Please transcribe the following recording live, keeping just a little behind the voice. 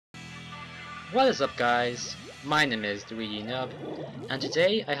What is up, guys? My name is the Wee Nub, and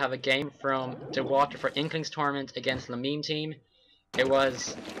today I have a game from the Water for Inklings tournament against the meme team. It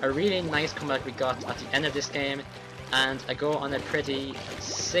was a really nice comeback we got at the end of this game, and I go on a pretty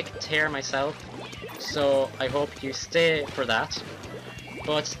sick tear myself, so I hope you stay for that.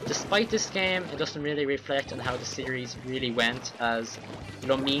 But despite this game, it doesn't really reflect on how the series really went, as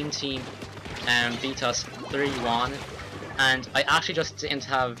the meme team beat us 3-1, and I actually just didn't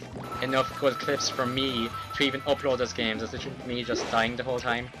have enough good clips for me to even upload those games. It's literally me just dying the whole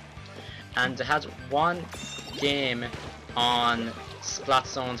time. And they had one game on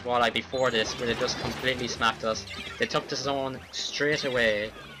Splatzone's walleye before this where they just completely smacked us. They took the zone straight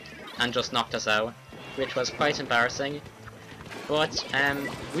away and just knocked us out, which was quite embarrassing. But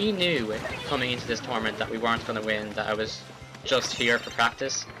we knew coming into this tournament that we weren't going to win, that I was just here for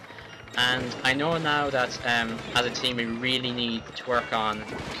practice. And I know now that as a team we really need to work on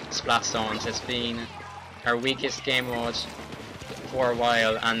Splat Zones. It's been our weakest game mode for a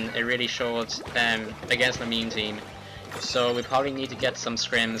while, and it really showed against the meme team. So we probably need to get some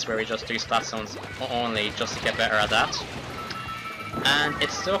scrims where we just do Splat Zones only, just to get better at that. And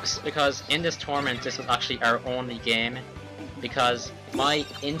it sucks because in this tournament this was actually our only game, because my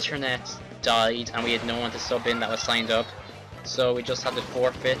internet died and we had no one to sub in that was signed up. So we just had to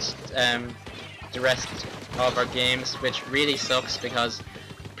forfeit the rest of our games, which really sucks because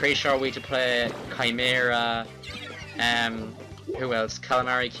pretty sure we had to play Chimera, who else?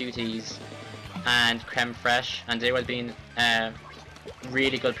 Calamari Cuties and Creme Fraiche, and they would have been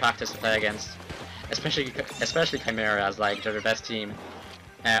really good practice to play against, especially Chimera, as like they're the best team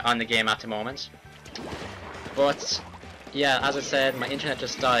on the game at the moment. But yeah, as I said, my internet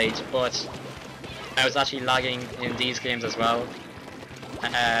just died, but I was actually lagging in these games as well.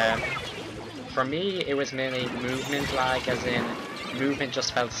 For me, it was mainly movement lag, as in movement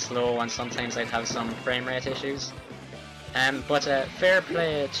just felt slow and sometimes I'd have some frame rate issues. But fair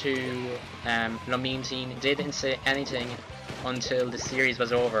play to the meme team. They didn't say anything until the series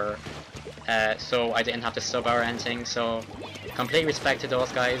was over, so I didn't have to sub or anything, so complete respect to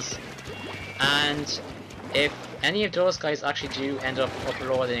those guys. And if any of those guys actually do end up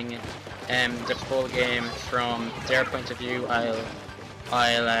uploading the full game from their point of view,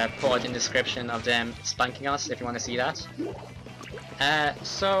 I'll put in the description of them spanking us if you want to see that.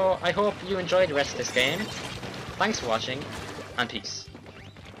 So I hope you enjoy the rest of this game. Thanks for watching, and peace.